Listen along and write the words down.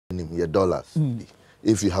minim your dollars.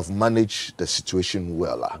 If you have managed the situation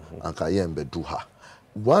well, and can do her.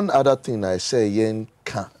 One other thing I say, yen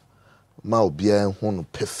can ma obia hunu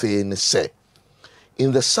pefe ne say.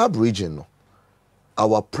 In the sub-region,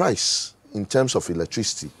 our price in terms of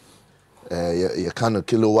electricity, your kind of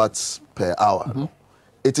kilowatts per hour,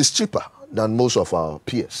 it is cheaper than most of our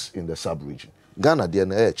peers in the sub-region. Ghana, they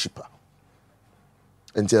are cheaper.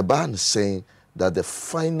 And the ban is saying that the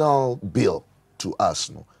final bill to us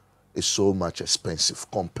is so much expensive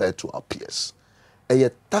compared to our peers. And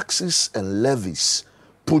yet taxes and levies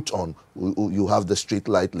put on, you have the street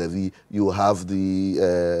light levy, you have the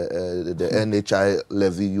NHI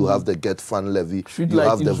levy, you have the Get Fund levy, you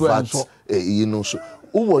have the VAT, so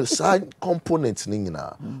components.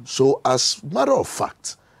 So as matter of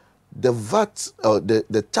fact, the VAT,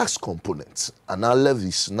 the tax components and our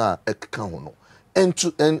levies now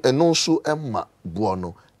and also Emma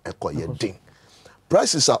Buono ekoyeding.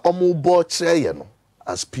 Prices are almost bought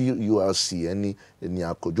as PURC any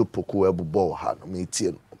akojo poku ebubo ha no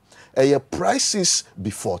metie no. Prices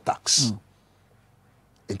before tax.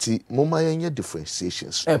 Enti moma yenye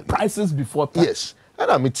differentiations. Prices before tax. Yes.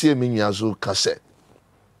 And I'm metie me nyazo ka say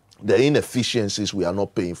the inefficiencies we are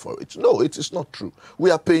not paying for it. No, it is not true.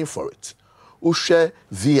 We are paying for it. We share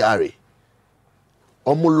VRA.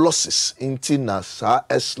 Almost losses into na sa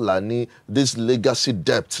eslani this legacy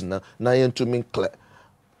debt na yentu min clear.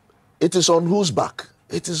 It is on whose back?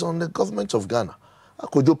 It is on the government of Ghana.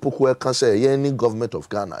 Akojo poku can say any government of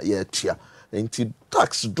Ghana tia into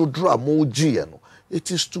tax do dra mo no. It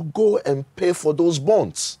is to go and pay for those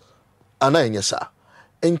bonds. And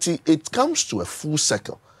it comes to a full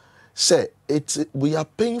circle. Say we are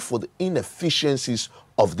paying for the inefficiencies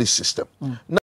of this system.